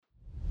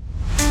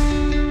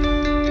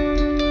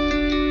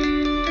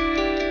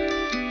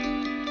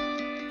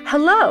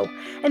Hello,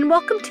 and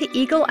welcome to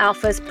Eagle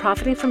Alpha's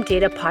Profiting from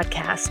Data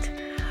podcast.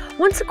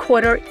 Once a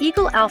quarter,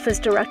 Eagle Alpha's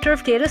Director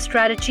of Data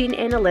Strategy and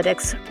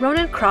Analytics,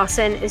 Ronan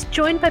Crossan, is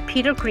joined by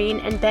Peter Green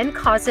and Ben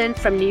Cousin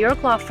from New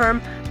York law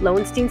firm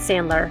Lowenstein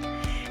Sandler.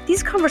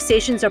 These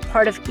conversations are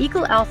part of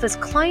Eagle Alpha's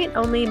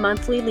client-only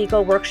monthly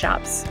legal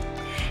workshops.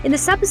 In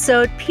this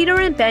episode,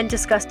 Peter and Ben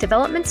discuss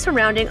developments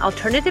surrounding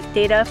alternative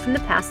data from the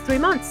past 3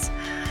 months.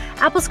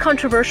 Apple's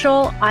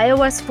controversial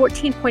iOS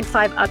 14.5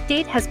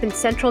 update has been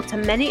central to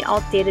many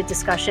alt data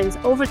discussions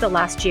over the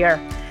last year.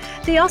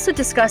 They also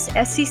discuss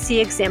SEC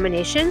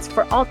examinations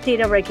for alt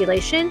data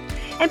regulation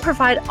and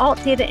provide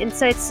alt data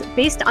insights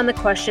based on the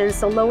questions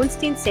the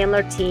Lowenstein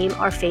Sandler team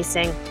are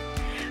facing.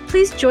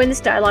 Please join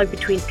this dialogue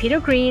between Peter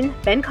Green,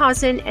 Ben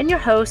Cousin, and your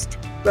host,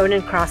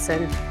 Ronan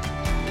Crossan.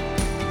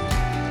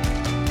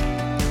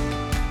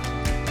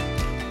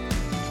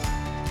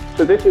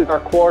 So this is our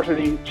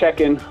quarterly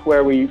check-in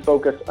where we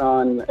focus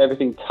on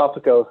everything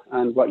topical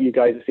and what you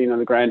guys have seen on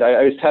the ground.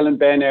 I was telling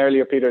Ben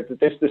earlier, Peter,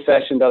 that this is the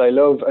session that I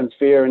love and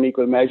fear in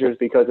equal measures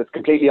because it's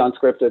completely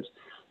unscripted.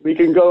 We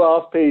can go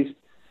off piece,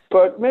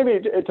 but maybe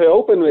to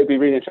open, it'd be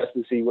really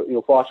interesting to see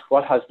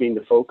what has been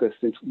the focus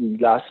since we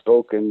last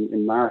spoke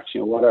in March.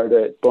 What are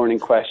the burning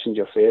questions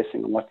you're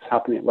facing and what's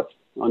happening, what's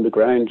on the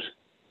ground?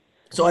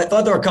 So I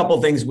thought there were a couple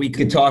of things we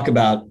could talk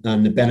about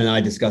that Ben and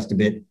I discussed a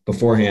bit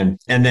beforehand,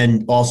 and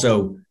then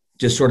also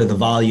just sort of the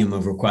volume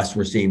of requests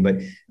we're seeing. But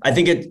I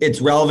think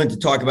it's relevant to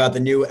talk about the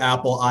new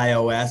Apple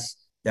iOS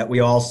that we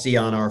all see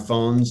on our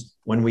phones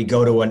when we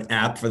go to an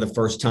app for the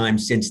first time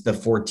since the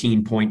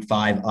 14.5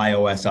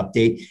 iOS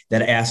update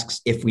that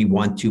asks if we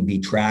want to be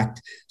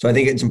tracked. So I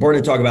think it's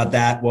important to talk about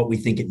that, what we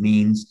think it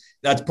means.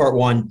 That's part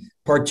one.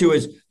 Part two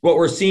is what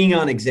we're seeing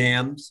on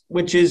exams,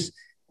 which is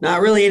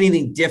not really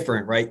anything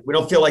different, right? We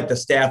don't feel like the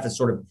staff has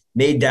sort of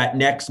made that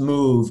next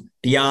move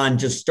beyond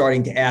just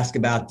starting to ask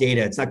about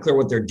data. It's not clear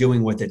what they're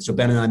doing with it. So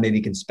Ben and I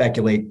maybe can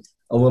speculate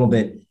a little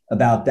bit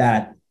about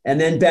that. And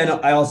then Ben,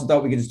 I also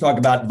thought we could just talk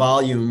about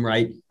volume,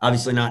 right?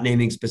 Obviously not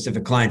naming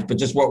specific clients, but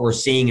just what we're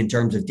seeing in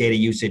terms of data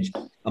usage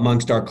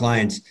amongst our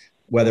clients,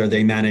 whether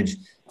they manage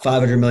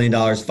 $500 million,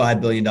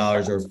 $5 billion,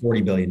 or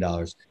 $40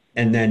 billion.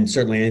 And then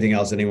certainly anything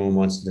else anyone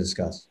wants to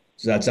discuss.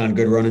 Does that sound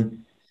good, Ronan?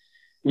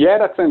 Yeah,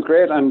 that sounds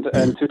great. And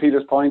to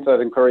Peter's point,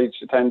 I'd encourage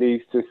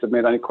attendees to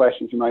submit any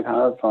questions you might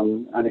have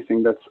on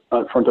anything that's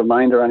front of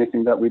mind or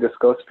anything that we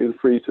discuss. Feel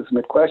free to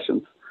submit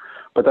questions.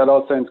 But that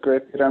all sounds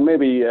great, Peter. And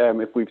maybe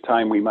if we've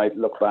time, we might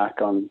look back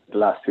on the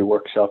last two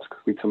workshops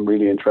because we had some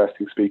really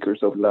interesting speakers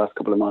over the last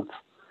couple of months.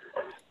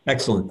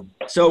 Excellent.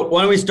 So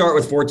why don't we start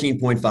with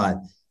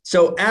 14.5?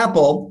 So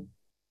Apple,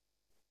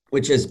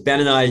 which as Ben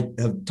and I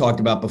have talked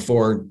about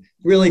before,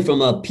 really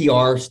from a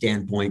PR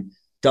standpoint,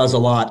 does a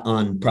lot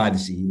on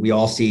privacy. We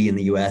all see in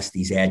the US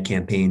these ad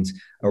campaigns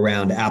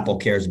around Apple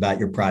cares about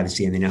your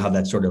privacy. And they now have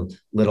that sort of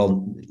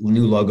little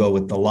new logo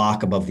with the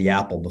lock above the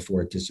Apple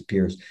before it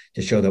disappears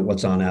to show that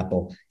what's on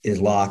Apple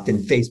is locked. And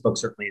Facebook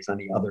certainly is on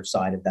the other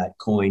side of that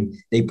coin.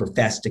 They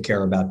profess to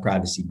care about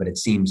privacy, but it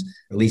seems,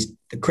 at least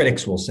the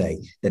critics will say,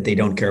 that they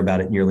don't care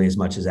about it nearly as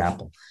much as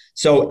Apple.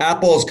 So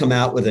Apple has come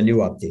out with a new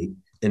update,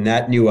 and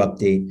that new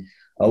update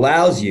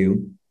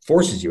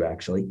forces you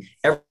actually,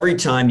 every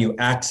time you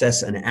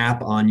access an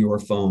app on your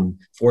phone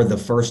for the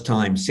first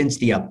time since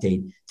the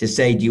update to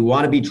say, do you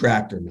want to be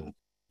tracked or not?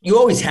 You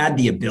always had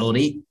the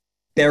ability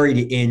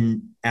buried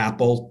in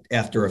Apple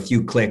after a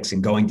few clicks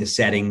and going to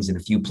settings in a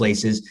few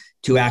places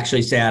to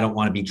actually say, I don't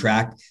want to be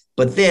tracked.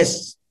 But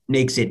this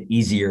makes it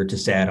easier to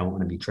say, I don't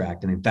want to be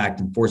tracked. And in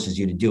fact, it forces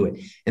you to do it.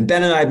 And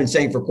Ben and I have been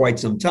saying for quite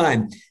some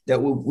time that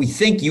we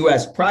think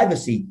US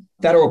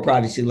federal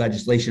privacy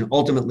legislation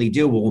ultimately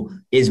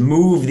is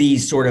move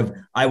these sort of,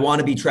 I want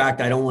to be tracked,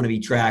 I don't want to be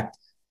tracked,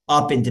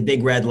 up into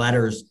big red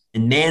letters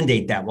and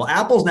mandate that. Well,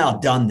 Apple's now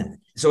done that.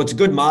 So it's a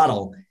good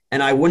model.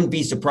 And I wouldn't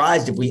be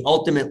surprised if we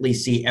ultimately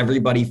see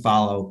everybody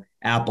follow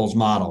Apple's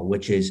model,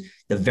 which is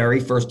the very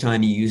first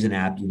time you use an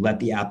app, you let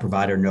the app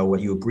provider know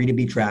whether you agree to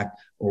be tracked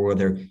or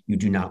whether you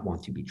do not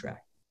want to be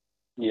tracked.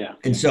 Yeah.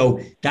 And so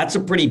that's a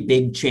pretty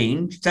big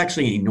change. It's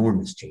actually an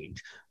enormous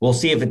change. We'll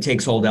see if it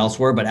takes hold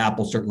elsewhere, but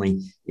Apple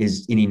certainly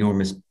is an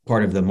enormous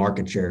part of the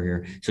market share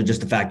here. So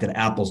just the fact that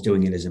Apple's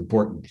doing it is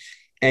important.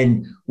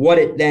 And what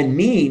it then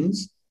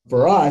means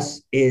for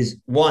us is,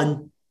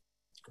 one,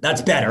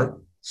 that's better.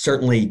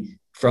 Certainly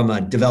from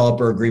a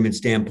developer agreement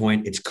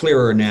standpoint, it's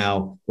clearer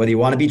now whether you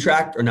want to be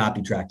tracked or not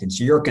be tracked. And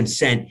so your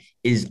consent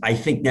is, I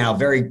think now,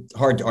 very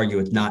hard to argue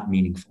it's not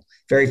meaningful.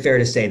 Very fair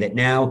to say that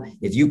now,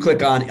 if you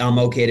click on I'm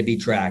okay to be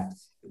tracked,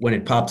 when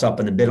it pops up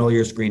in the middle of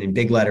your screen in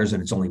big letters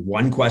and it's only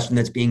one question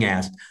that's being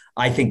asked,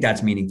 I think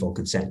that's meaningful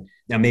consent.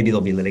 Now, maybe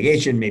there'll be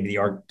litigation, maybe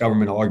the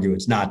government will argue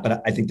it's not,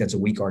 but I think that's a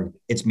weak argument.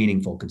 It's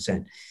meaningful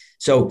consent.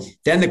 So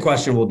then the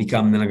question will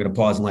become, and then I'm going to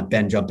pause and let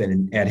Ben jump in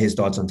and add his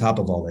thoughts on top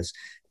of all this.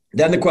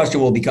 Then the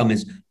question will become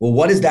is, well,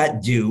 what does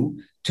that do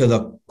to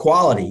the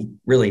quality,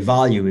 really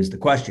volume is the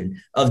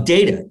question, of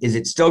data? Is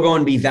it still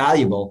going to be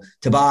valuable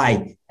to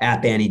buy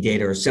App Annie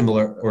data or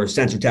similar or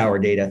Sensor Tower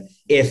data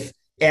if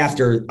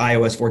after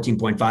iOS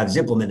 14.5 is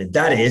implemented.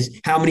 That is,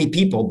 how many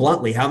people,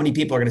 bluntly, how many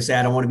people are going to say,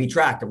 I don't want to be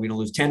tracked? Are we going to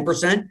lose 10%?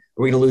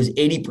 Or are we going to lose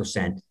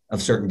 80%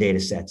 of certain data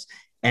sets?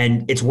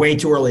 And it's way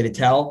too early to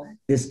tell.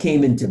 This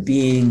came into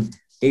being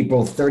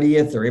April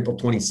 30th or April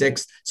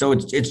 26th. So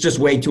it's just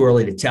way too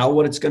early to tell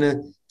what it's going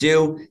to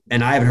do.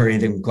 And I haven't heard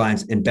anything from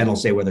clients, and Ben will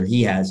say whether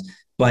he has,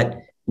 but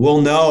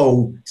we'll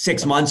know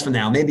 6 months from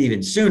now, maybe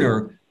even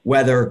sooner,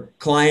 whether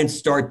clients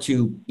start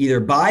to either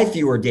buy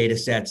fewer data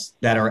sets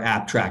that are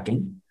app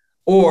tracking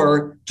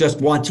or just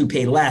want to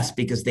pay less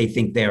because they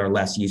think they are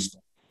less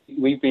useful.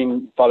 We've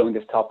been following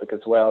this topic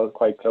as well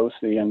quite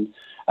closely. And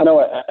I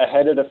know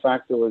ahead of the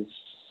fact there was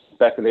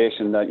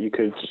speculation that you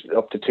could,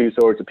 up to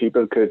 2/3 of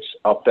people could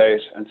opt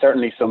out. And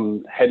certainly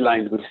some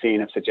headlines we've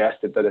seen have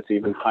suggested that it's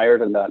even higher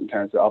than that in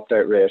terms of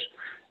opt-out rate.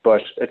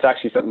 But it's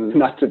actually something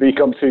not to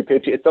become too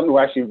pitchy. It's something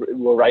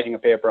we're writing a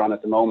paper on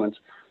at the moment.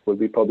 We'll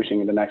be publishing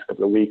in the next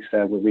couple of weeks.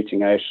 We're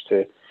reaching out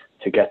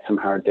to get some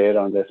hard data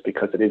on this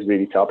because it is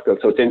really topical.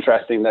 So it's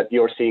interesting that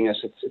you're seeing it.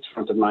 It's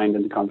front of mind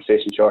in the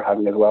conversations you're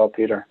having as well,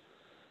 Peter.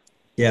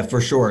 Yeah, for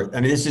sure.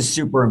 I mean, this is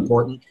super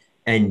important.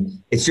 And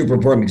it's super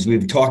important because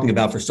we've been talking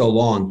about for so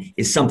long,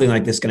 is something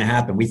like this going to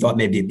happen? We thought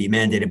maybe it'd be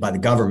mandated by the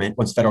government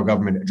once the federal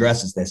government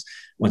addresses this,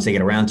 once they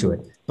get around to it.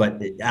 But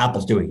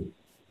Apple's doing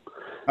it.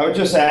 I would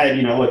just add,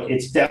 look,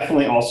 it's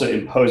definitely also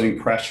imposing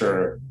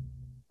pressure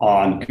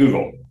on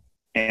Google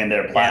and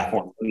their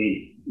platform. I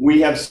mean,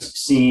 we have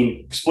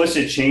seen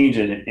explicit change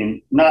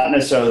in not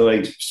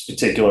necessarily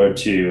particular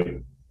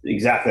to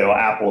exactly how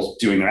Apple's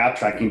doing their app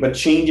tracking, but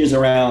changes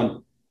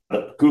around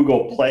the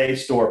Google Play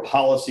Store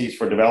policies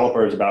for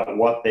developers about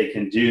what they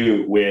can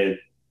do with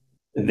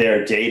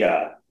their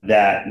data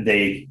that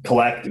they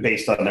collect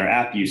based on their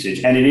app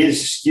usage. And it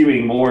is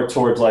skewing more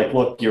towards like,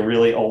 look, you're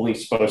really only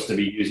supposed to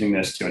be using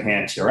this to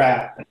enhance your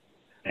app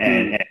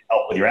and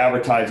help with your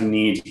advertising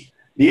needs.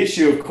 The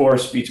issue, of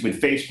course, with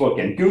Facebook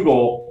and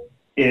Google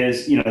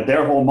is,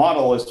 their whole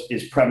model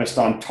is premised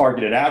on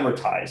targeted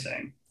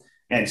advertising.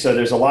 And so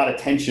there's a lot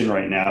of tension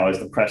right now, as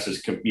the press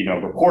has,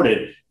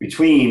 reported,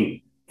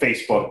 between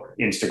Facebook,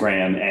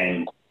 Instagram,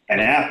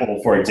 and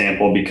Apple, for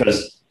example,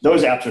 because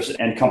those apps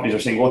and companies are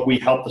saying, look, we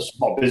help the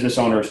small business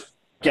owners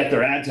get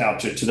their ads out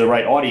to the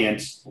right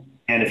audience.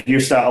 And if your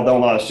style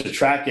don't allow us to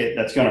track it,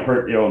 that's going to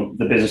hurt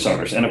the business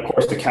owners. And of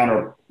course, the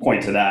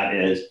counterpoint to that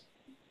is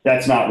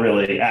that's not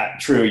really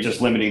true. You're just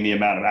limiting the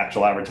amount of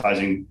actual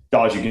advertising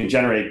dollars you can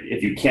generate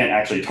if you can't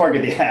actually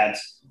target the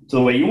ads to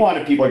the way you want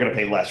it. People are going to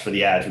pay less for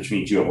the ads, which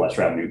means you have less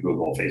revenue,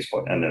 Google,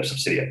 Facebook, and their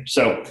subsidiaries.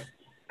 So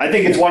I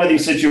think it's one of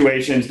these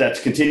situations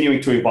that's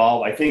continuing to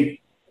evolve. I think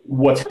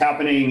what's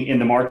happening in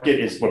the market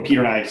is what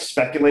Peter and I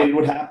speculated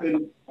would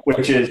happen,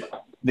 which is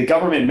the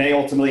government may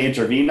ultimately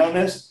intervene on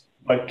this,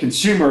 but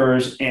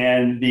consumers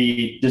and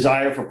the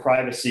desire for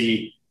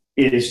privacy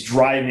is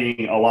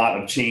driving a lot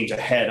of change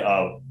ahead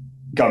of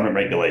government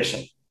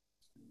regulation.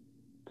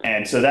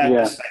 And so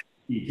that's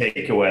the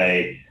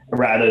takeaway,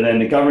 rather than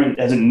the government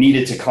hasn't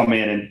needed to come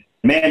in and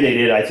mandate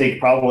it. I think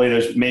probably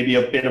there's maybe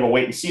a bit of a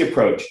wait and see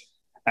approach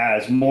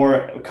as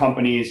more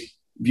companies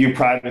view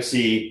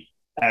privacy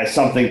as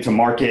something to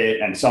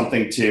market and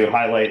something to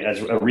highlight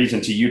as a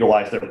reason to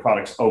utilize their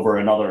products over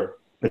another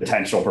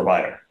potential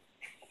provider.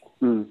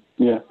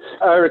 Yeah.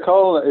 I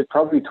recall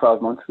probably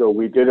 12 months ago,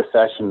 we did a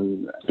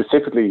session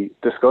specifically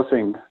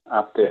discussing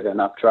app data and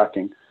app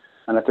tracking.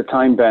 And at the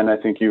time, Ben, I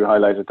think you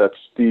highlighted that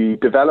the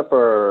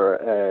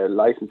developer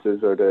licenses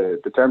or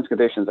the terms and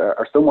conditions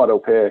are somewhat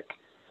opaque.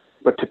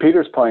 But to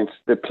Peter's point,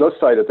 the plus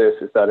side of this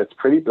is that it's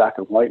pretty black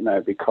and white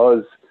now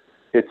because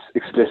it's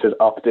explicit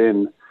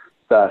opt-in,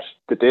 that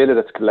the data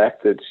that's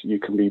collected, you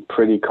can be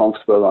pretty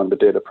comfortable on the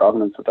data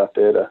provenance of that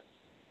data.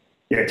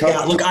 Yeah,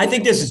 look, I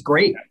think this is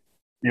great.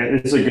 Yeah,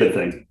 it's a good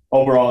thing.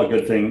 Overall, a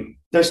good thing.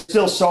 There's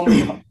still so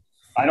many,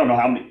 I don't know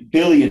how many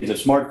billions of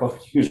smartphone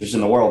users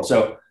in the world.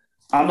 So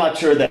I'm not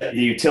sure that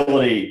the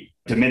utility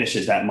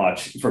diminishes that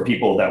much for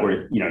people that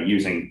were,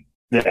 using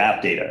the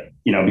app data,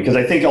 because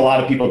I think a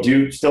lot of people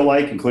do still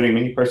like, including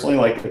me personally,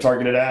 like the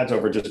targeted ads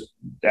over just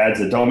ads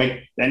that don't make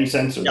any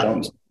sense or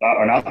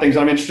are not things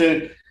I'm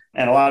interested in.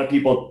 And a lot of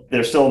people,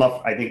 there's still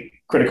enough, I think,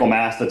 critical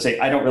mass that say,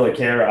 I don't really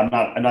care.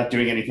 I'm not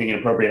doing anything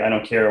inappropriate. I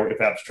don't care if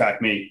apps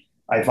track me.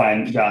 I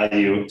find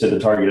value to the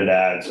targeted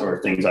ads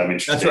or things I'm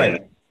interested in. That's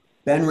right.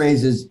 Ben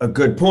raises a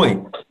good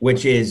point,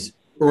 which is,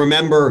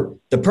 remember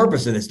the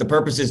purpose of this. The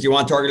purpose is, do you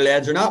want targeted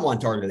ads or not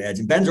want targeted ads?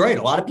 And Ben's right.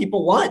 A lot of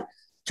people want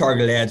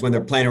targeted ads when they're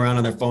playing around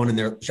on their phone and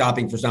they're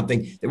shopping for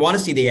something. They want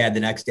to see the ad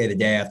the next day, the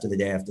day after, the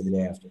day after, the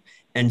day after.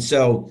 And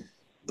so,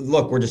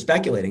 look, we're just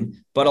speculating,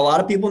 but a lot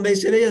of people may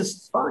say, yes,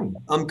 it's fine.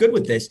 I'm good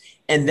with this.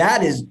 And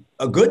that is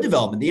a good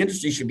development. The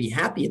industry should be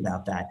happy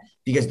about that,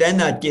 because then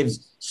that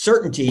gives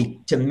certainty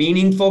to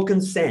meaningful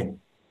consent.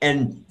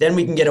 And then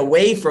we can get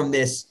away from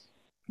this,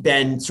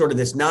 then sort of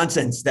this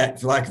nonsense that,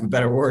 for lack of a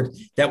better word,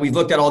 that we've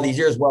looked at all these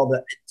years. Well,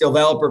 the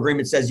developer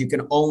agreement says you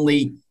can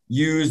only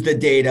use the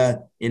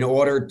data in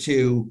order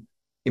to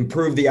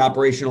improve the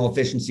operational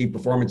efficiency,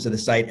 performance of the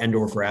site, and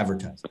or for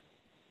advertising.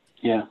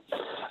 Yeah.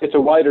 it's a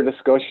wider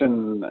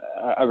discussion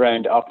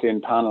around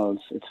opt-in panels.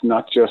 It's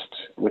not just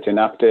within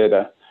app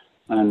data.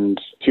 And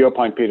to your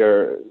point,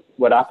 Peter,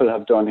 what Apple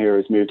have done here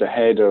is moved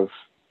ahead of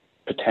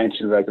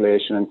potential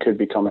regulation and could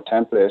become a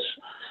template.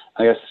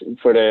 I guess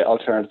for the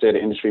alternative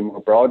data industry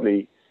more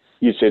broadly,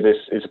 you'd say this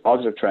is a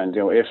positive trend.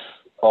 If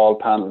all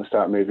panels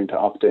start moving to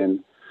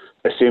opt-in,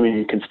 assuming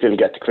you can still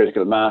get the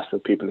critical mass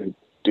of people who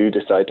do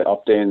decide to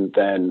opt in,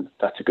 then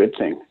that's a good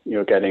thing.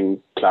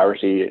 Getting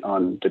clarity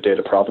on the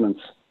data provenance.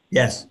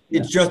 Yes,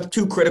 it's just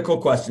two critical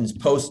questions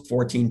post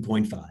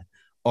 14.5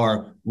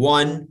 are,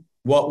 one,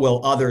 what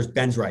will others,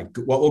 Ben's right,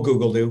 what will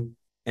Google do?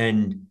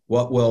 And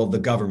what will the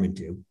government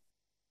do,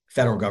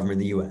 federal government in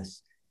the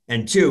US?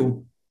 And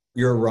two,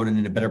 you're, Ronan,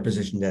 in a better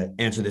position to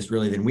answer this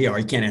really than we are.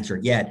 You can't answer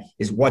it yet,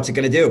 is what's it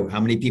going to do? How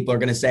many people are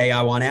going to say,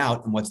 I want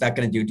out? And what's that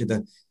going to do to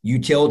the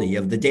utility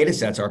of the data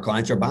sets our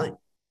clients are buying?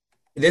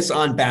 This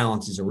on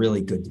balance is a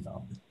really good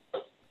development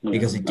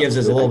because it gives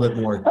us a little bit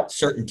more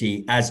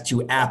certainty as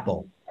to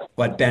Apple.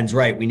 But Ben's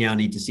right. We now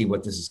need to see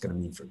what this is going to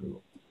mean for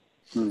Google.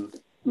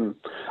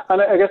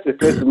 And I guess it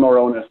places more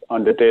onus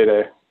on the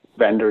data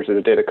vendors or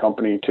the data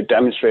company to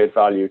demonstrate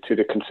value to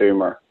the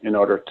consumer in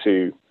order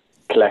to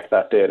collect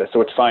that data.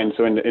 So it's fine.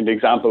 So in the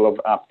example of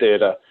app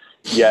data,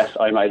 yes,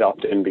 I might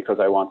opt in because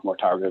I want more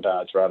targeted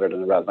ads rather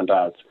than relevant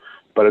ads.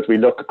 But as we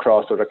look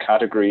across other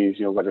categories,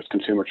 whether it's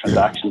consumer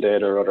transaction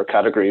data or other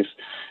categories,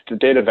 the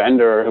data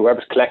vendor,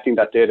 whoever's collecting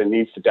that data,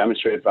 needs to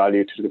demonstrate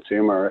value to the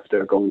consumer if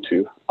they're going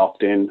to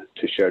opt in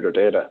to share their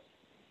data.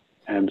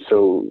 And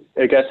so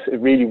I guess it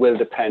really will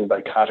depend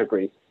by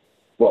category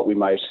what we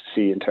might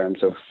see in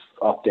terms of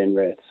opt-in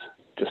rates,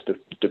 just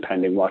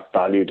depending what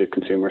value the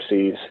consumer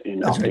sees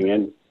in opting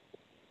in.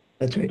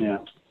 That's right. Yeah.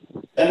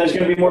 And there's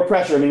going to be more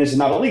pressure. I mean, this is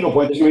not a legal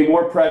point. There's going to be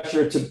more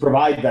pressure to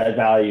provide that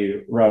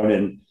value,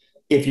 Ronan,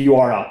 if you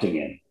are opting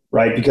in,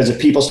 right? Because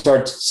if people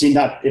start seeing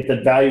if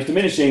the value is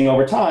diminishing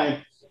over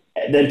time,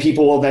 then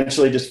people will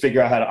eventually just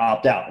figure out how to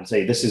opt out and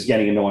say, this is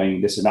getting annoying.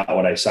 This is not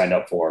what I signed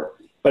up for.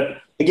 But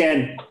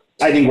again,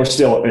 I think we're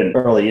still in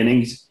early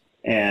innings.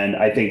 And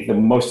I think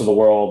most of the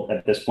world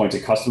at this point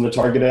is accustomed to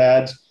targeted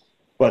ads,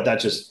 but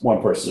that's just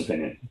one person's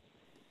opinion.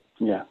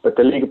 Yeah, but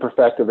the legal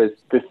perspective is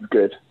this is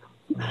good.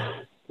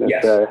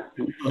 Yes,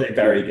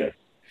 very good.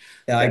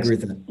 Yeah, I agree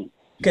with that.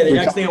 Okay, the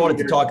next thing I wanted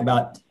to talk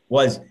about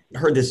was,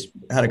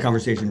 had a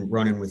conversation,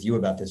 Ronan, with you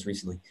about this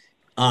recently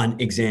on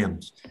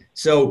exams.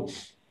 So,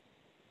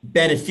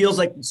 Ben, it feels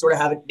like we sort of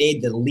haven't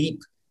made the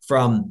leap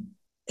from,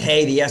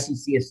 hey, the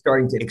SEC is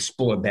starting to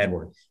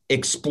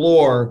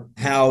explore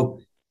how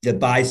the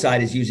buy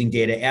side is using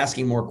data,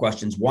 asking more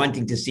questions,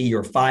 wanting to see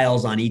your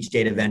files on each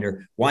data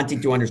vendor,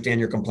 wanting to understand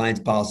your compliance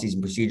policies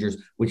and procedures,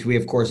 which we,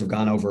 of course, have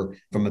gone over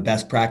from a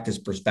best practice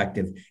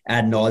perspective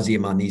ad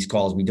nauseum on these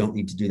calls. We don't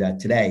need to do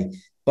that today.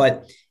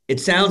 But it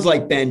sounds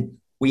like, Ben,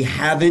 we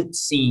haven't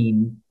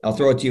seen, I'll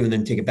throw it to you and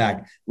then take it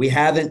back. We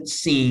haven't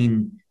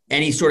seen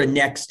any sort of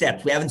next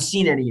steps. We haven't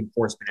seen any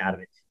enforcement out of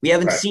it. We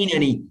haven't seen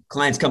any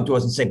clients come to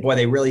us and say, boy,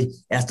 they really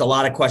asked a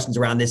lot of questions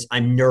around this.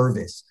 I'm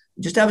nervous.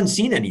 We just haven't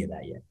seen any of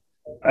that yet.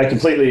 I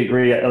completely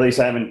agree. At least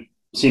I haven't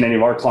seen any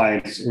of our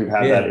clients who've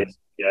had that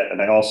yet.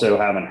 And I also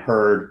haven't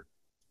heard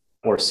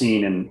or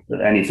seen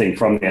anything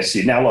from the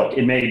SEC. Now, look,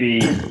 it may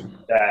be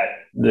that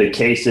the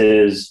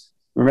cases,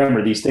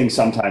 remember, these things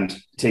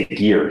sometimes take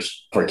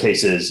years for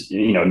cases,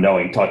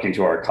 talking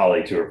to our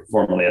colleagues who are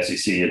formerly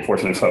SEC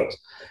enforcement folks.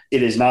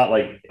 It is not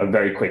like a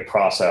very quick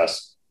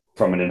process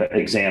from an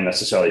exam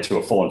necessarily to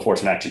a full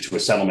enforcement action to a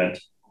settlement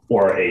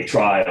or a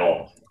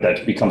trial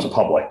that becomes a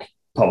public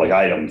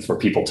item for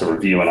people to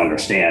review and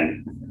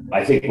understand.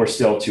 I think we're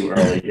still too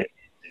early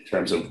in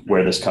terms of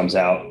where this comes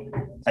out.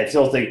 I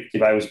still think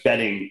if I was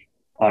betting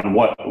on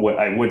what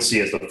I would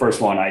see as the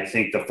first one, I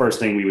think the first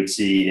thing we would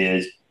see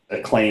is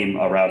a claim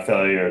around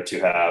failure to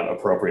have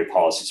appropriate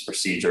policies and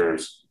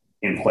procedures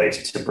in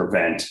place to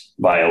prevent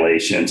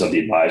violations of the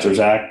Advisors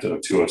Act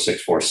of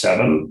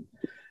 20647.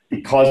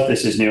 Because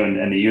this is new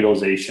and the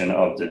utilization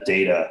of the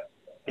data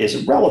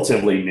is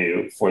relatively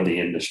new for the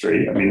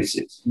industry. I mean,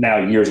 it's now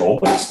years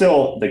old, but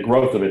still the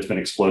growth of it's been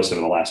explosive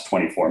in the last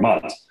 24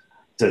 months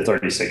to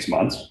 36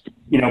 months.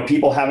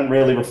 People haven't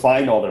really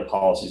refined all their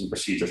policies and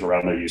procedures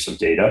around their use of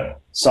data.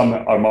 Some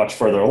are much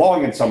further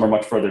along and some are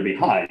much further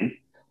behind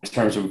in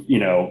terms of,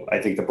 I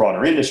think the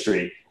broader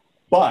industry.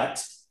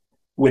 But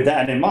with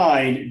that in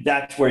mind,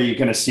 that's where you're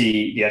going to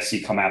see the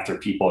SEC come after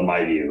people, in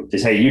my view,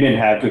 is, hey, you didn't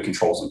have good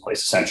controls in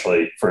place,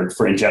 essentially, for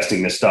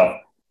ingesting this stuff,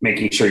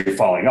 making sure you're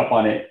following up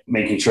on it,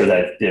 making sure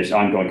that there's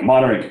ongoing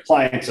monitoring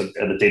compliance of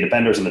the data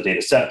vendors and the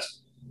data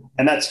sets.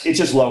 And it's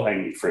just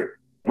low-hanging fruit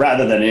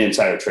rather than an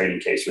insider trading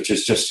case, which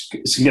is just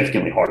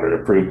significantly harder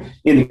to prove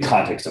in the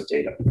context of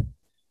data.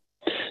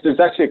 There's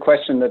actually a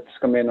question that's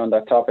come in on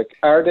that topic.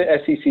 Are the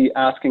SEC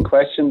asking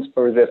questions,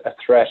 or is it a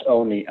threat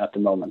only at the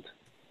moment?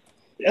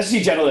 The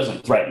SEC generally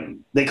doesn't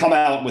threaten. They come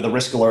out with a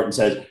risk alert and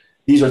says,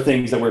 these are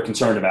things that we're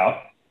concerned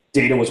about.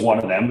 Data was one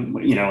of them,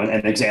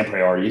 and exam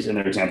priorities. And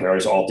their exam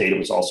priorities, all data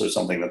was also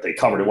something that they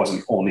covered. It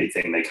wasn't the only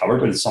thing they covered,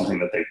 but it's something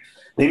that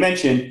they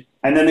mentioned.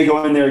 And then they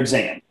go in their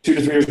exam. 2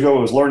 to 3 years ago,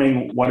 it was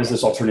learning what is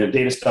this alternative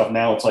data stuff.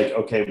 Now it's like,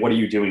 okay, what are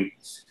you doing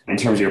in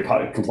terms of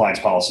your compliance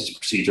policies and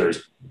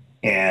procedures?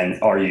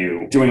 And are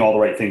you doing all the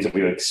right things that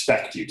we would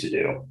expect you to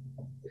do?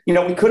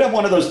 We could have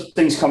one of those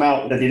things come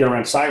out that they did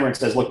around cyber and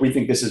says, look, we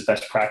think this is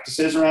best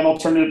practices around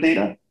alternative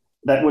data.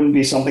 That wouldn't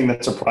be something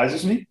that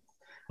surprises me,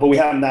 but we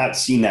have not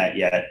seen that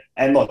yet.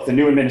 And look, the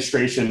new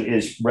administration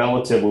is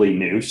relatively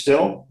new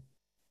still.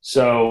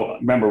 So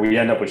remember, we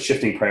end up with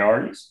shifting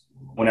priorities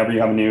whenever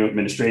you have a new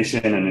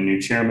administration and a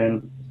new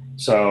chairman.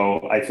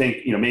 So I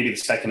think, maybe the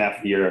second half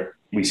of the year,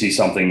 we see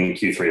something in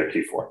Q3 or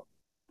Q4.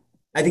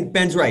 I think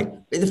Ben's right.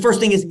 The first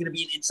thing isn't going to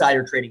be an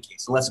insider trading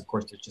case, unless, of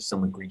course, there's just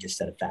some egregious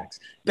set of facts.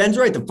 Ben's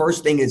right. The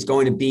first thing is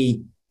going to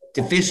be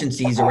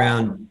deficiencies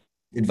around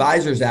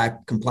Advisors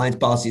Act compliance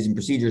policies and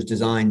procedures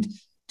designed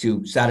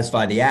to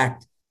satisfy the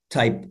act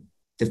type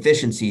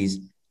deficiencies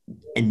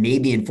and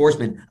maybe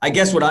enforcement. I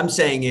guess what I'm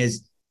saying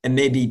is, and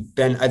maybe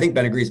Ben, I think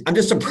Ben agrees, I'm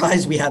just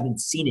surprised we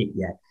haven't seen it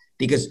yet,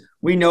 because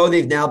we know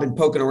they've now been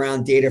poking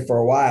around data for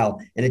a while,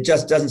 and it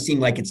just doesn't seem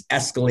like it's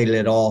escalated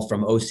at all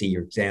from OC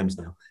or exams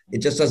now. It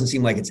just doesn't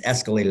seem like it's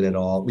escalated at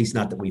all, at least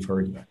not that we've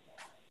heard yet.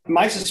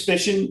 My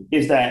suspicion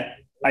is that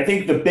I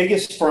think the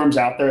biggest firms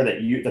out there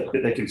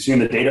that consume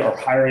the data are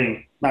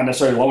hiring, not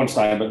necessarily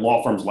Lowenstein, but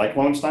law firms like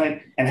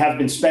Lowenstein, and have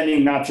been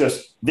spending not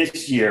just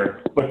this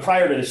year, but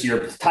prior to this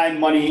year, time,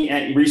 money,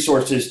 and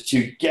resources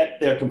to get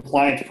their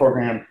compliance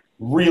program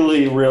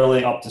really,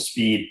 really up to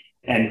speed,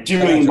 and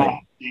doing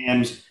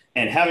exams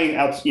and having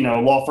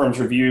law firms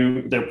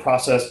review their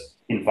process,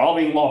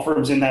 involving law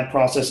firms in that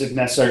process if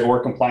necessary,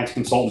 or compliance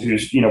consultants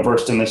who's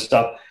versed in this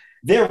stuff.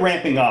 They're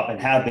ramping up and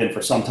have been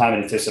for some time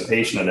in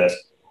anticipation of this.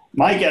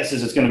 My guess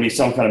is it's going to be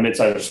some kind of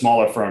mid-sized or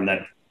smaller firm that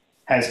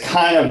has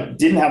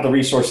didn't have the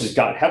resources,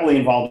 got heavily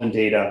involved in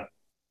data,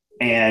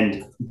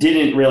 and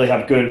didn't really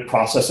have good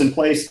process in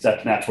place.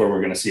 That's where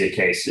we're going to see a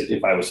case,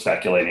 if I was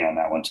speculating on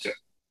that one too.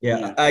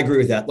 Yeah, I agree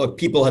with that.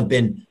 Look, we've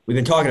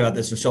been talking about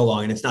this for so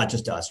long, and it's not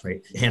just us, right?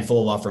 A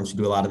handful of law firms who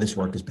do a lot of this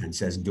work, as Ben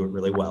says, and do it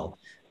really well.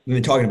 We've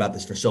been talking about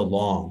this for so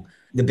long.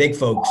 The big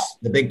folks,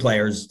 the big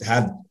players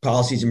have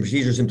policies and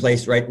procedures in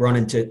place, right?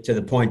 Running to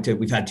the point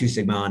we've had Two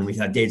Sigma on, we've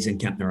had Davidson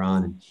Kempner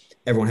on, and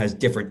everyone has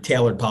different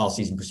tailored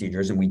policies and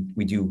procedures. And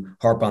we do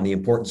harp on the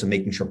importance of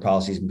making sure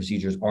policies and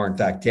procedures are in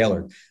fact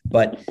tailored.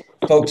 But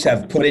folks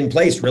have put in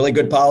place really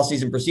good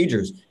policies and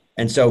procedures.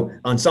 And so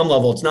on some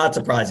level, it's not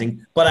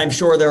surprising, but I'm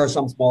sure there are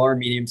some smaller and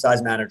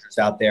medium-sized managers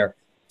out there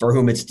for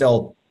whom it's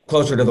still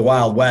closer to the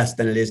Wild West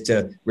than it is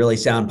to really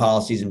sound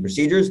policies and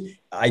procedures.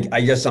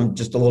 I'm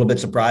just a little bit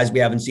surprised we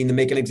haven't seen them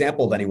make an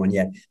example of anyone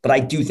yet. But I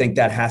do think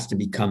that has to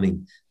be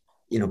coming,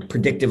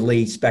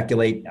 predictively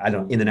speculate,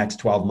 in the next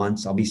 12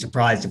 months. I'll be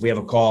surprised if we have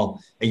a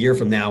call a year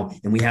from now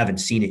and we haven't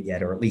seen it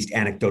yet, or at least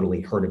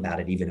anecdotally heard about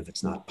it, even if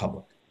it's not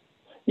public.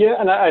 Yeah,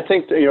 and I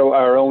think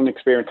our own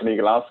experience in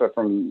Eagle Alpha,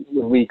 from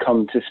when we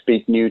come to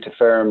speak new to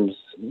firms,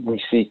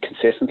 we see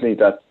consistently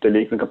that the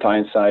legal and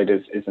compliance side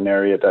is an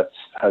area that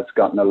has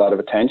gotten a lot of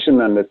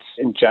attention, and it's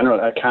in general.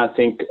 I can't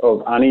think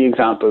of any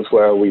examples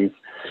where we've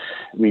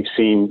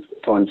seen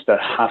funds that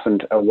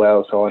haven't a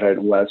well thought out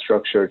and well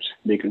structured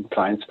legal and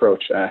compliance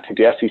approach. I think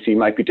the SEC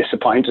might be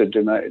disappointed,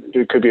 and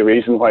there could be a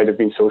reason why they've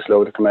been so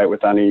slow to come out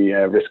with any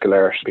risk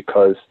alert,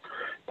 because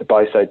the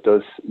buy side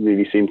does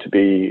really seem to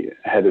be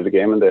ahead of the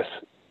game on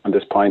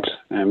this point.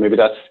 And maybe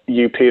that's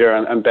you, Peter,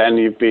 and Ben.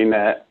 You've been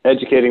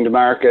educating the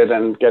market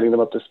and getting them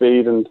up to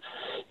speed and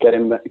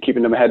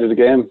keeping them ahead of the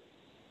game.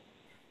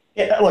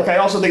 Yeah, look, I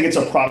also think it's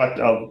a product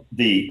of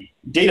the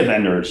data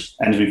vendors,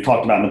 and as we've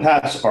talked about in the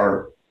past,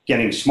 are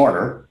getting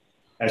smarter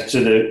as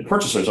to the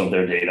purchasers of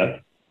their data,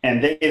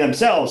 and they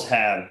themselves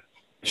have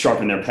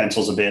sharpened their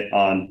pencils a bit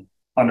on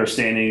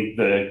understanding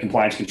the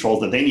compliance controls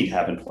that they need to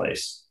have in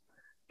place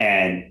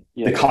and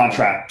the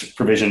contract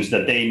provisions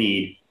that they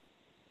need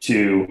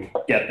to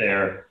get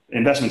their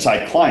investment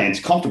side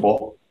clients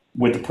comfortable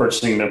with the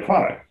purchasing of their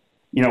product.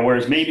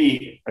 Whereas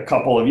maybe a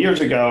couple of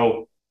years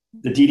ago,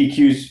 the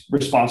DDQ's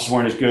responses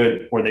weren't as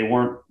good, or they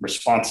weren't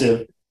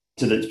responsive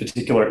to the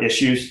particular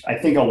issues. I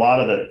think a lot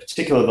of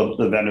particularly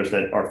the vendors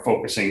that are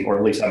focusing, or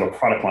at least have a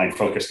product line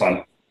focused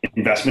on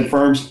investment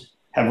firms,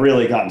 have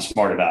really gotten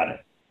smart about it.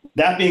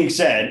 That being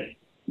said,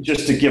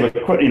 just to give a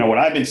quick, what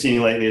I've been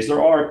seeing lately is the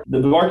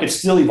market's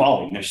still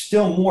evolving. There's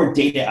still more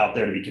data out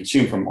there to be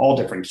consumed from all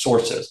different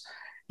sources.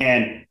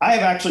 And I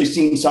have actually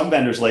seen some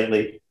vendors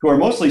lately who are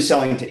mostly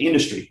selling to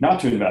industry, not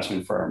to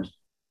investment firms.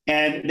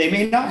 And they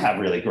may not have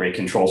really great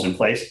controls in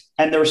place.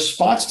 And the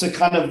response to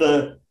kind of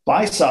the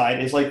buy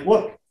side is like,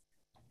 look,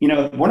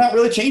 we're not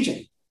really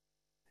changing.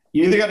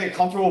 You either got to get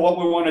comfortable with what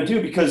we want to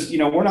do, because,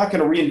 we're not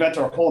going to reinvent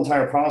our whole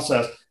entire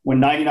process when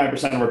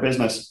 99% of our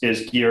business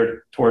is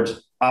geared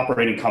towards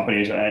operating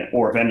companies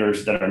or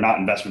vendors that are not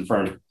investment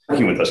firms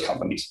working with those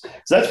companies.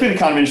 So that's been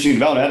kind of interesting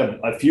development.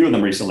 I had a few of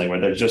them recently where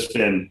they just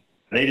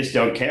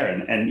don't care.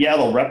 And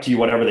they'll rep to you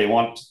whatever they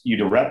want you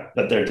to rep,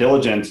 but they're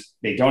diligent.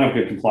 They don't have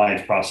good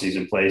compliance processes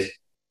in place.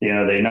 They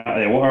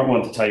won't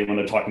want to tell you when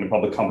they're talking to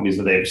public companies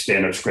that they have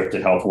standard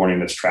scripted health warning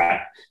that's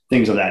tracked,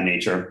 things of that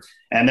nature.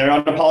 And they're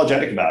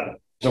unapologetic about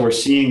it. So we're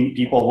seeing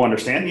people who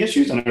understand the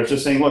issues and they're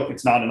just saying, look,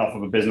 it's not enough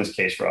of a business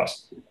case for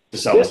us to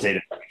sell this data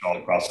all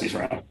across these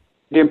rounds.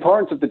 The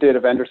importance of the data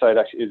vendor side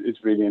actually is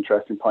a really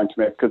interesting point to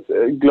make, because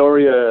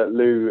Gloria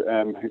Liu,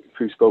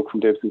 who spoke from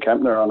Davidson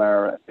Kempner on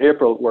our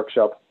April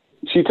workshop,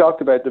 she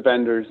talked about the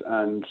vendors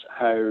and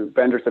how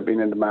vendors have been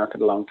in the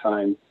market a long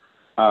time,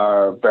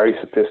 are very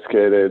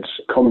sophisticated,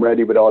 come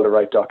ready with all the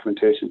right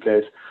documentation in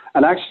place,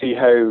 and actually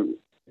how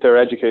they're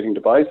educating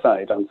the buy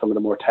side on some of the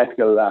more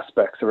technical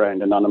aspects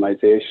around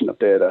anonymization of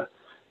data.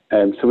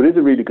 So it is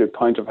a really good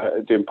point of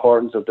the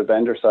importance of the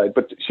vendor side.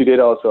 But she did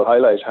also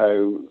highlight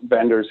how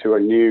vendors who are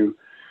new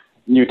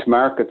to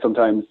market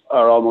sometimes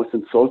are almost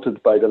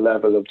insulted by the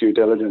level of due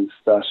diligence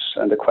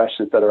and the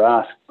questions that are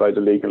asked by the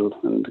legal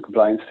and the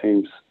compliance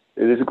teams.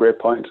 It is a great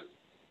point.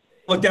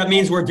 Look, that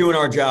means we're doing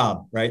our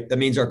job, right? That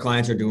means our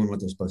clients are doing what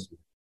they're supposed to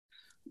do.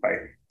 Right.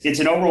 It's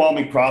an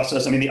overwhelming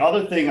process. I mean, the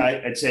other thing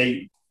I'd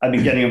say I've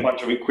been getting a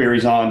bunch of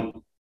queries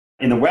on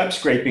in the web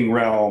scraping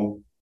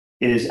realm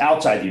is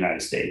outside the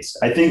United States.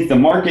 I think the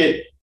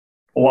market,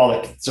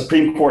 while the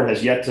Supreme Court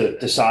has yet to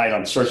decide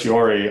on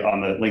certiorari on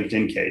the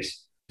LinkedIn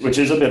case, which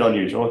is a bit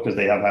unusual because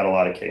they have had a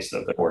lot of cases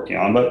that they're working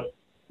on, but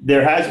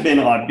there has been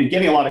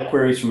getting a lot of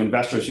queries from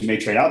investors who may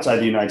trade outside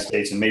the United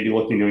States and may be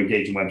looking to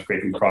engage in web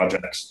scraping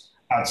projects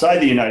outside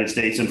the United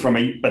States,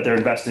 but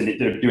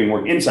they're doing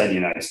work inside the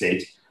United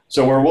States.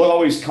 So we're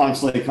always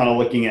constantly kind of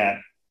looking at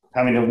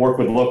having to work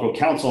with local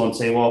counsel and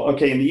say, well,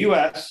 okay, in the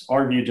US,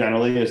 our view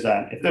generally is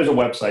that if there's a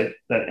website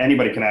that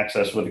anybody can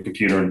access with a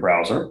computer and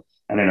browser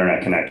and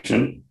internet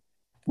connection,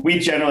 we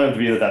generally have the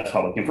view that that's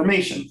public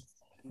information.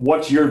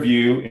 What's your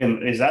view?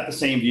 And is that the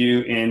same view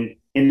in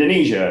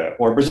Indonesia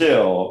or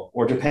Brazil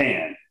or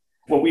Japan?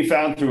 What we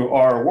found through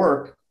our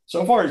work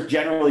so far is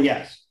generally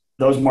yes.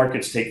 Those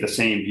markets take the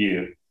same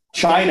view.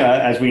 China,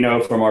 as we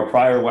know from our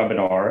prior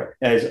webinar,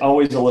 is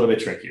always a little bit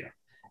trickier.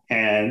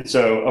 And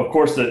so, of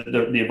course,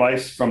 the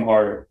advice from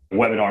our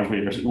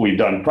webinars we've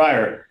done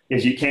prior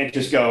is you can't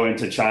just go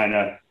into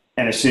China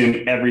and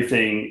assume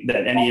everything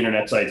that any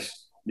internet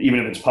sites, even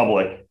if it's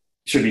public,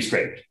 should be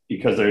scraped,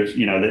 because there's,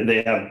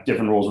 they have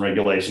different rules and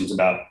regulations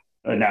about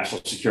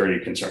national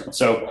security concerns.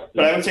 So,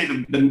 but I would say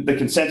the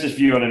consensus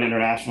view on an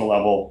international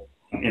level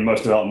in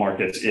most developed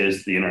markets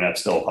is the internet's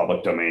still a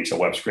public domain. So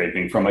web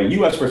scraping from a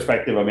US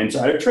perspective of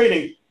insider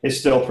trading is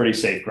still pretty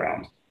safe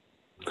ground.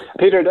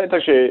 Peter, that's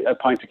actually a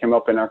point that came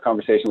up in our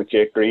conversation with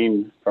Jake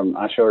Green from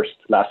Ashurst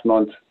last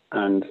month.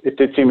 And it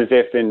did seem as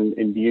if in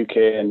the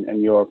UK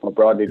and Europe more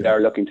broadly,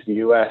 they're looking to the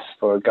US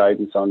for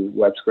guidance on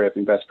web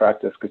scraping best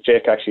practice. Because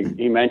Jake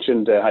he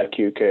mentioned the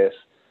HiQ case.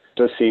 It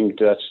does seem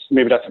that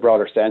maybe that's a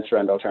broader sense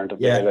around alternative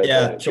data.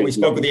 Yeah. So we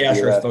spoke with the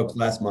Ashurst folks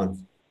last month.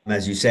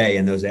 As you say,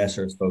 and those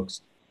Ashurst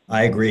folks,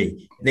 I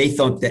agree. They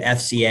think the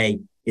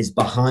FCA is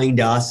behind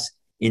us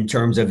in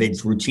terms of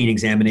its routine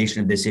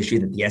examination of this issue,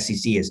 that the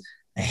SEC is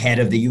ahead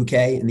of the UK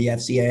and the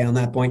FCA on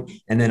that point.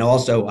 And then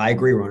also, I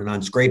agree, Ronan,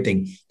 on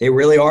scraping. They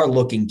really are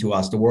looking to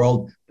us.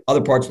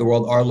 Other parts of the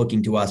world are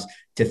looking to us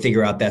to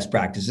figure out best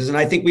practices. And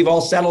I think we've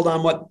all settled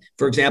on what,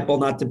 for example,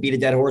 not to beat a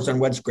dead horse on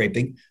web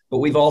scraping, but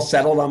we've all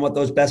settled on what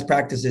those best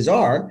practices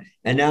are.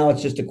 And now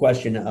it's just a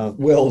question of,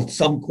 will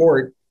some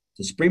court,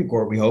 the Supreme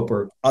Court, we hope,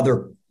 or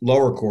other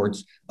lower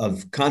courts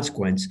of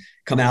consequence,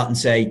 come out and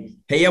say,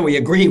 hey, yeah, we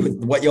agree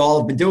with what you all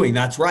have been doing.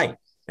 That's right.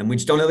 And we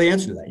just don't know the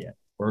answer to that yet.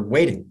 We're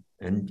waiting.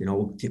 And,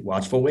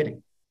 watchful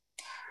waiting.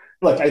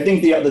 Look, I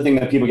think the other thing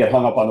that people get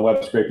hung up on the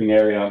web scraping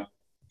area,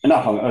 and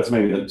not hung up, that's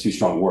maybe a too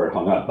strong word,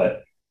 hung up,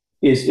 but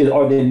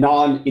are the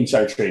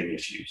non-insider trading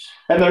issues.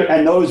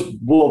 And those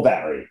will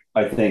vary,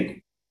 I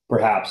think,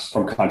 perhaps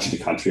from country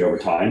to country over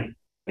time.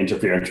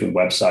 Interference with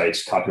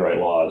websites, copyright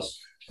laws,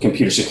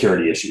 computer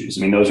security issues.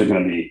 I mean, those are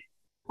going to be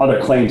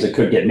other claims that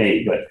could get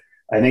made. But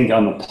I think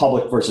on the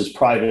public versus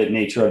private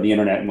nature of the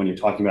internet, and when you're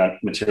talking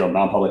about material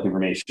non-public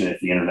information,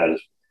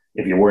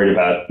 if you're worried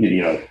about,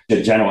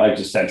 the general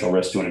existential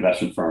risk to an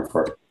investment firm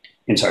for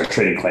insider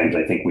trading claims,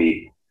 I think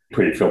we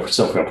still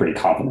feel pretty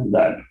confident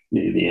that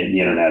the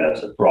internet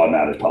as a broad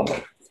matter is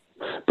public.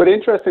 But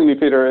interestingly,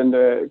 Peter, in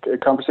the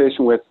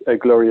conversation with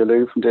Gloria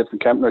Liu from Davidson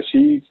Kempner,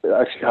 she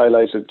actually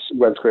highlighted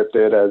web scrape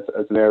data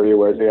as an area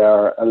where they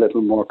are a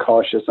little more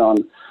cautious on.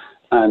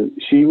 And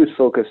she was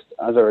focused,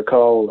 as I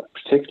recall,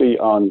 particularly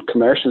on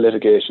commercial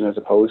litigation as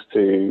opposed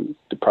to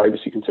the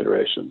privacy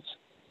considerations.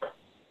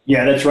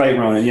 Yeah, that's right,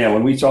 Ronan. Yeah,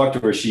 when we talked to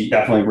her, she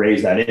definitely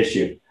raised that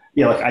issue.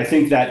 Yeah, I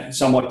think that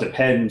somewhat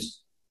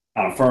depends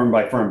on a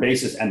firm-by-firm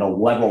basis and the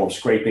level of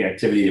scraping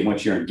activity in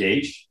which you're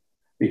engaged.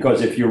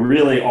 Because if you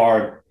really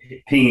are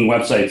pinging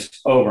websites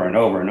over and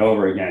over and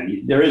over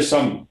again, there's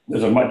a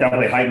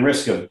definitely heightened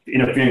risk of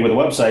interfering with a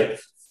website.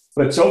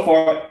 But so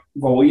far,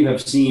 what we have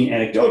seen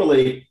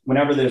anecdotally,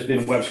 whenever there's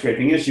been web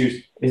scraping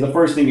issues, is the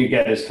first thing you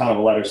get is kind of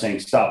a letter saying,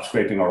 stop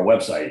scraping our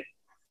website,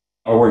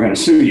 or we're going to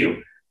sue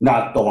you,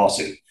 not the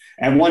lawsuit.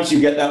 And once you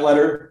get that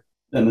letter,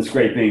 then the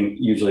scraping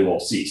usually will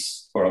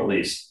cease, or at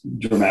least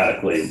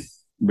dramatically,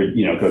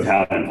 go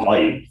down in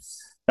volume.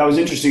 That was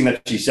interesting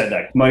that she said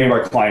that. Many of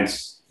our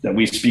clients that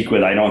we speak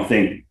with, I don't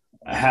think,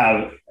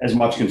 have as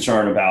much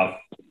concern about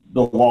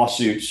the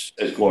lawsuits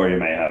as Gloria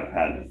may have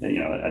had,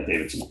 at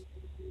Davidson.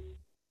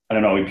 I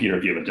don't know, Peter,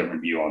 if you have a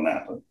different view on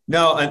that. But.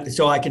 No,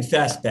 so I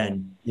confess,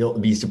 Ben, you'll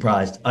be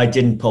surprised. I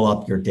didn't pull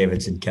up your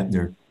Davidson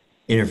Kempner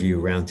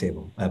interview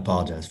roundtable. I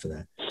apologize for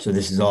that. So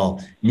this is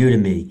all new to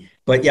me.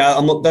 But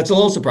yeah, that's a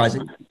little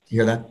surprising to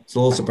hear that. It's a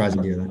little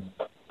surprising to hear that.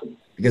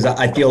 Because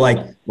I feel like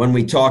when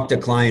we talk to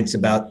clients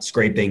about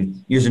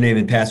scraping, username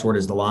and password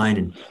is the line,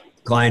 and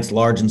clients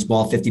large and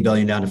small, 50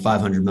 billion down to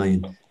 500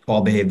 million,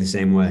 all behave the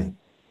same way.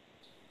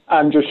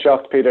 I'm just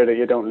shocked, Peter, that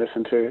you don't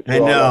listen to I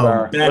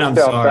know, Ben, I'm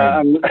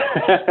sorry.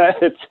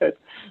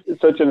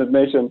 It's such an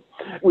admission.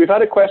 We've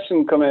had a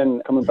question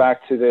coming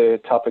back to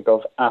the topic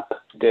of app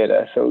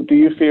data. So do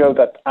you feel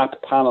that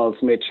app panels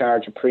may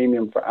charge a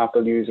premium for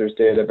Apple users'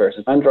 data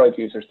versus Android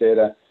users'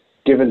 data,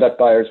 given that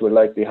buyers will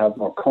likely have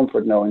more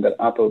comfort knowing that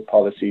Apple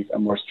policies are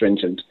more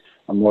stringent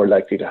and more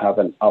likely to have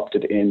an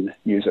opted-in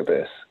user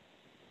base?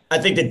 I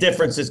think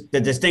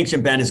the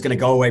distinction, Ben, is going to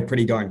go away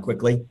pretty darn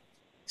quickly.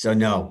 So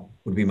no,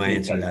 would be my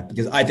answer to that,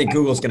 because I think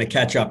Google's going to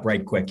catch up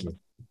right quickly.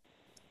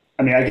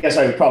 I mean, I guess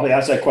I would probably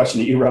ask that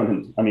question to you,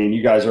 Ronan. I mean,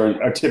 you guys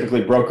are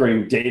typically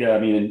brokering data. I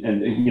mean,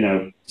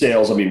 and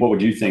sales. I mean, what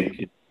would you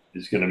think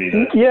is going to be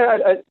the? Yeah,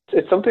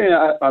 it's something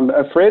I'm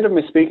afraid of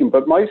misspeaking,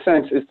 but my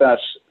sense is that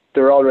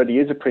there already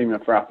is a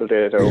premium for Apple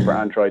data over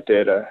Android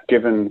data,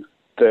 given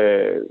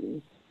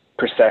the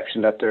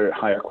perception that they're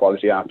higher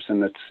quality apps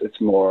and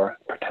it's more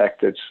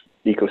protected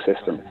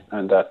ecosystem,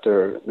 and that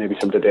there maybe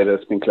some of the data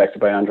that's been collected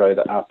by Android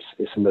apps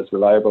isn't as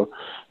reliable.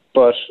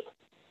 But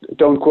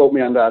don't quote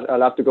me on that.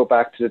 I'll have to go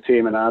back to the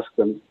team and ask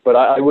them. But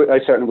I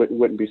certainly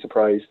wouldn't be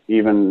surprised,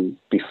 even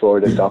before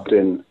this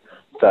opt-in,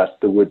 that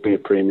there would be a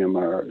premium,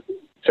 or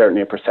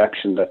certainly a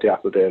perception that the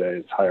Apple data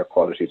is higher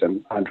quality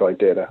than Android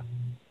data.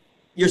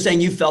 You're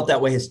saying you felt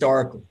that way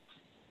historically?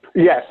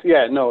 Yes,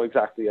 yeah, no,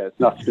 exactly. Yeah. It's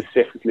not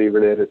specifically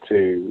related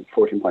to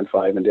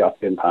 14.5 and the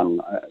opt-in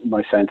panel.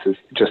 My sense is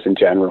just in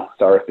general,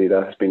 historically,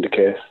 that has been the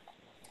case.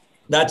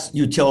 That's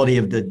utility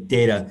of the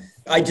data.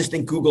 I just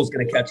think Google's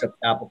going to catch up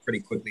to Apple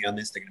pretty quickly on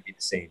this. They're going to be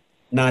the same.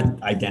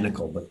 Not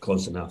identical, but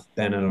close enough.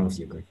 Ben, I don't know if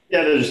you agree.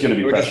 Yeah, there's just going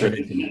to be pressure.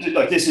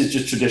 Like, this is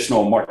just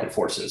traditional market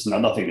forces,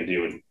 nothing to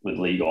do with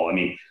legal. I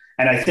mean,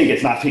 and I think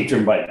it's not being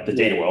driven by the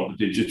data world,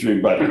 but it's just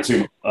driven by the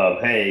consumer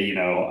of, hey,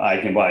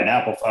 I can buy an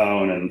Apple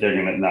phone and they're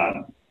going to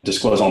not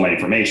disclose all my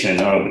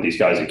information. Oh, but these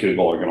guys at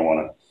Google are going to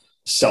want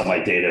to sell my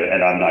data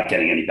and I'm not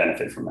getting any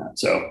benefit from that.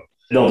 So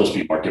they'll just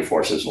be market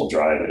forces will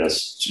drive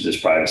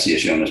this privacy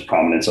issue and this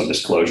prominence of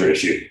disclosure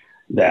issue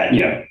that,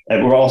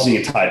 and we're all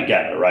seeing it tied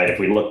together, right? If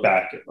we look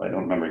back, I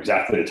don't remember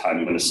exactly the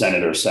time when the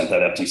senator sent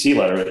that FTC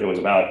letter, it was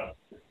about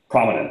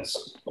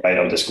prominence, right,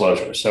 of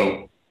disclosure.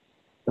 So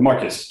the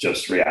market's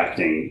just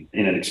reacting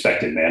in an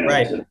expected manner.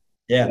 Right.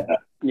 Yeah.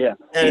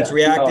 And it's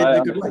reacted in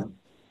a good way.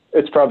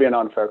 It's probably an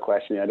unfair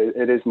question. Yeah,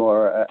 it is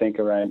more, I think,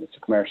 around it's a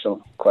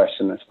commercial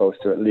question as opposed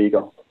to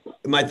legal.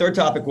 My third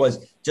topic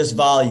was just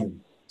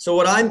volume.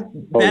 So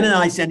Ben and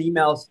I send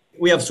emails.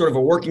 We have sort of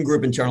a working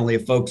group internally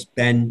of folks,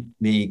 Ben,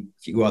 me,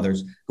 a few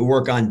others, who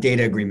work on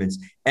data agreements.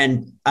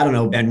 And I don't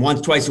know, Ben,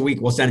 once, twice a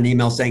week, we'll send an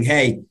email saying,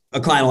 hey, a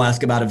client will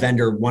ask about a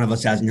vendor one of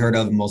us hasn't heard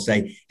of, and we'll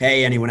say,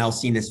 hey, anyone else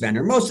seen this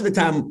vendor? Much of the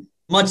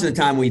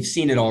time we've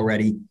seen it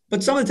already,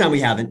 but some of the time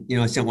we haven't.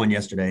 I sent one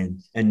yesterday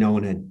and no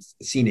one had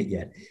seen it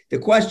yet. The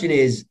question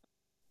is,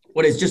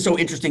 what is just so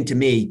interesting to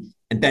me,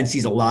 and Ben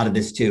sees a lot of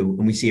this too,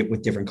 and we see it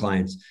with different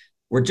clients.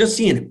 We're just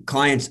seeing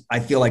clients, I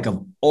feel like,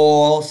 of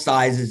all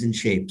sizes and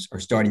shapes are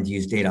starting to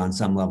use data on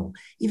some level.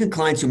 Even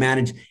clients who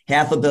manage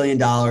 $500 million,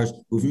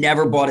 who've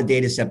never bought a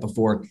data set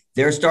before,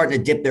 they're starting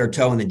to dip their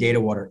toe in the data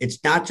water.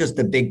 It's not just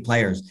the big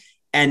players.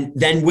 And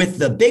then with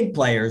the big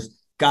players,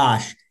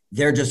 gosh,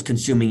 they're just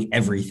consuming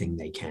everything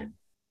they can.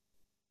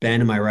 Ben,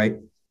 am I right?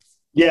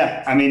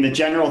 Yeah. I mean, the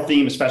general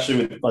theme, especially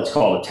with, let's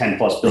call it a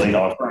 $10+ billion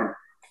firm,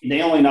 they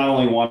not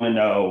only want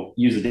to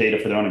use the data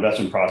for their own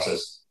investment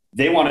process,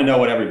 they want to know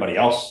what everybody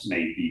else may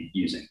be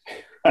using.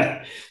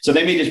 So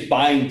they may just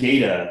buying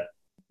data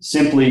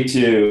simply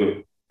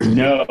to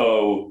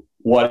know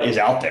what is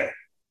out there,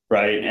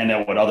 right? And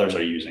then what others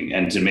are using,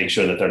 and to make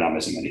sure that they're not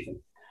missing anything.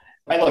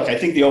 I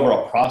think the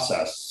overall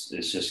process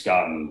has just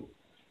gotten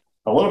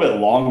a little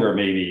bit longer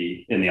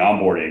maybe in the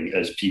onboarding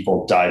as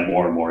people dive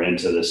more and more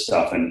into this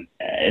stuff. And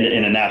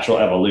in a natural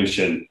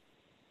evolution,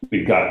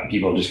 we've got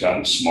people just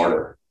gotten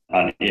smarter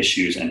on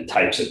issues and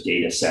types of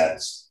data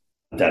sets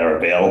that are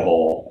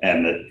available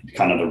and the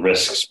kind of the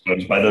risks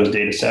posed by those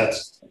data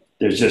sets.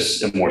 There's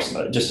just a much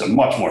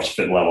more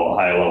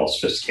higher level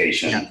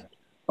sophistication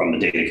from the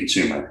data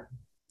consumer.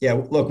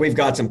 Yeah, look, we've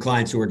got some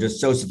clients who are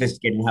just so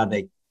sophisticated in how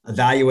they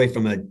evaluate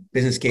from a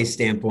business case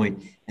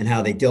standpoint and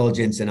how they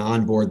diligence and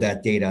onboard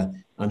that data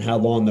on how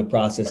long the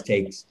process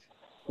takes.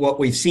 What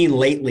we've seen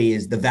lately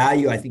is the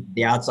value I think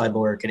the outside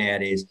lawyer can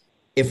add is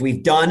if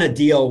we've done a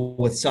deal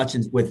with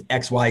with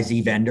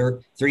XYZ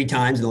vendor 3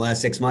 times in the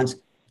last 6 months,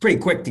 pretty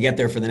quick to get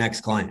there for the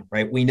next client,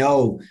 right? We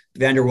know the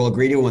vendor will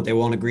agree to and what they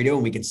won't agree to,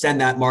 and we can send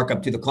that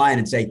markup to the client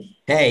and say,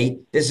 hey,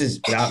 this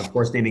is, without of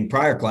course naming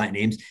prior client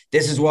names,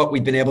 this is what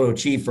we've been able to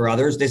achieve for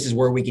others. This is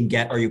where we can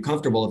get, are you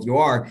comfortable? If you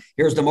are,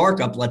 here's the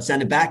markup. Let's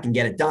send it back and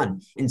get it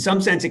done. In some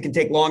sense, it can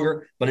take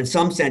longer, but in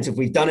some sense, if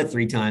we've done it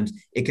 3 times,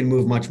 it can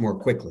move much more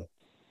quickly.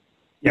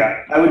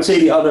 Yeah, I would say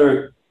the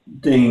other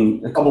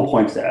thing, a couple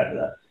points to add to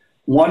that.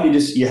 One,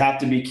 you have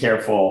to be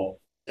careful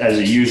as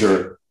a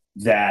user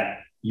that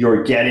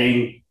you're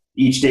getting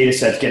each data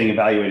set's getting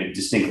evaluated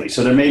distinctly.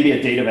 So there may be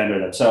a data vendor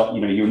that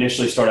you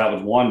initially start out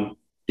with 1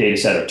 data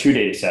set or 2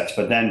 data sets,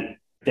 but then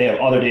they have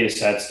other data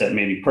sets that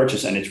may be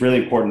purchased. And it's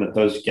really important that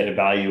those get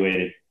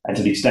evaluated. And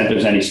to the extent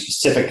there's any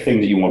specific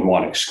things that you would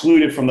want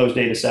excluded from those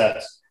data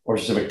sets or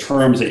specific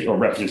terms or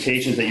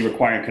representations that you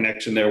require in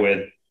connection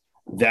therewith,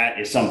 that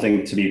is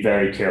something to be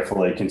very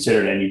carefully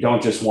considered. And you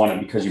don't just want it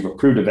because you've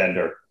approved a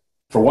vendor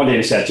for 1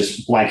 data set,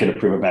 just blanket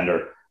approve a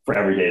vendor for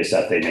every data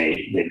set they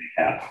may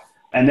have.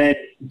 And then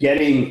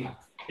getting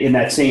in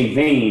that same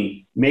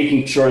vein,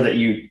 making sure that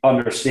you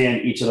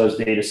understand each of those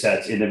data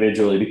sets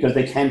individually, because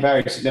they can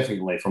vary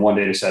significantly from 1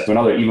 data set to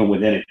another, even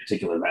within a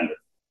particular vendor.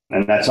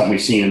 And that's something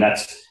we've seen. And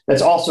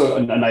that's also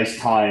a nice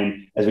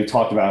time, as we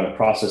talked about a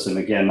process. And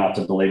again, not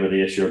to belabor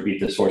the issue or beat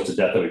this horse to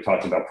death that we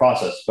talked about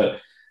process, but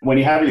when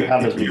you have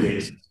those new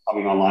data sets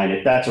coming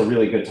online, that's a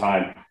really good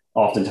time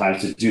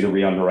oftentimes to do the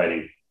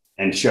re-underwriting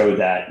and show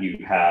that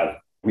you have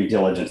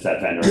re-diligence that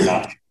vendor and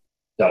not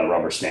done a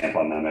rubber stamp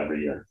on them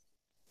every year.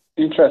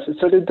 Interesting.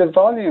 So the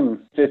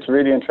volume, it's a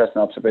really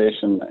interesting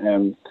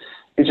observation.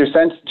 Is your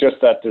sense just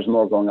that there's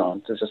more going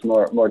on? There's just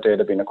more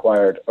data being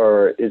acquired?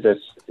 Or is it,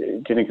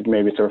 do you think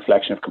maybe it's a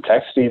reflection of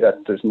complexity,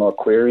 that there's more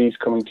queries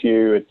coming to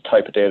you? The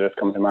type of data that's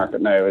coming to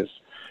market now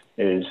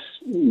is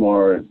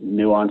more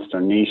nuanced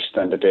or niche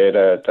than the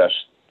data that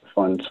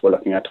funds were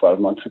looking at 12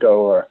 months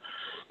ago? Or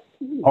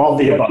all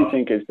the above. What do you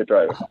think is the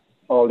driver?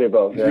 All the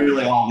above. Yeah.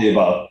 Really all the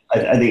above.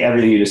 I think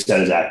everything you just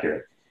said is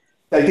accurate.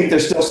 I think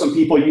there's still some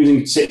people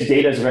using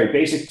data as a very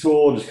basic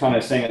tool, just kind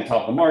of staying on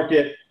top of the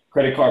market,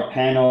 credit card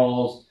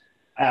panels,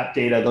 app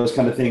data, those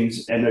kind of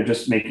things. And they're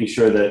just making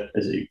sure that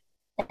as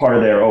a part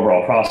of their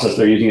overall process,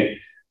 they're using it.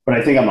 But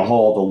I think on the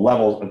whole, the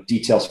level of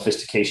detail,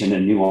 sophistication,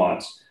 and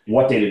nuance,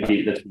 what data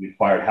that's being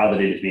acquired, how the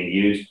data is being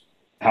used,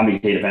 how many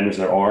data vendors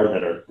there are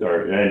that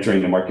are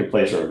entering the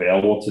marketplace or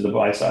available to the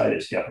buy side,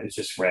 it's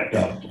just ramped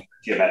up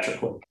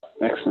geometrically.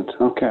 Excellent.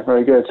 Okay,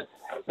 very good.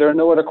 There are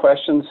no other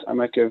questions. I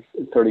might give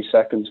 30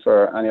 seconds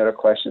for any other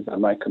questions that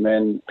might come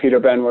in. Peter,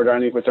 Ben, was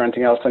there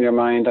anything else on your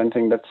mind?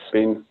 Anything that's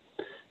been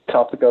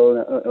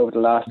topical over the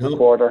last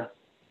quarter?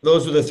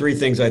 Those are the 3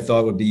 things I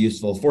thought would be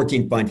useful.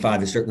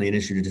 14.5 is certainly an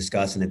issue to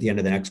discuss, and at the end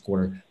of the next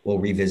quarter, we'll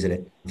revisit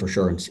it for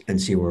sure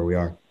and see where we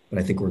are. But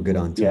I think we're good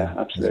on time. Yeah,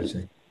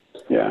 absolutely.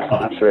 Yeah,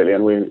 absolutely.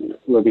 And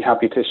we'll be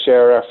happy to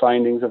share our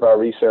findings of our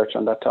research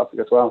on that topic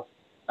as well.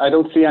 I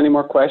don't see any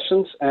more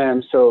questions.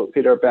 So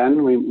Peter,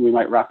 Ben, we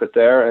might wrap it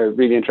there. A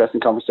really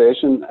interesting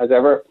conversation as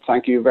ever.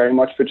 Thank you very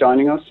much for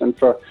joining us and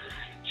for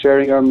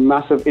sharing your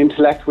massive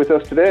intellect with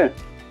us today.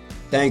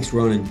 Thanks,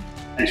 Ronan.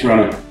 Thanks,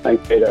 Ronan.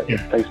 Thanks, Peter. Yeah.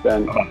 Thanks,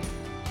 Ben. Bye-bye.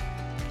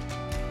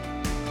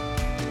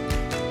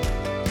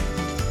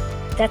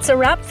 That's a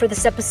wrap for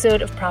this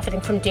episode of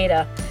Profiting from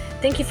Data.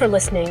 Thank you for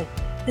listening.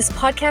 This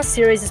podcast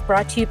series is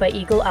brought to you by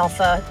Eagle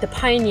Alpha, the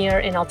pioneer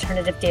in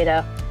alternative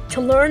data. To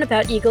learn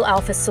about Eagle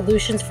Alpha's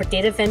solutions for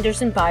data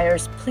vendors and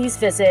buyers, please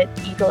visit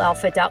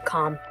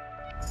eaglealpha.com.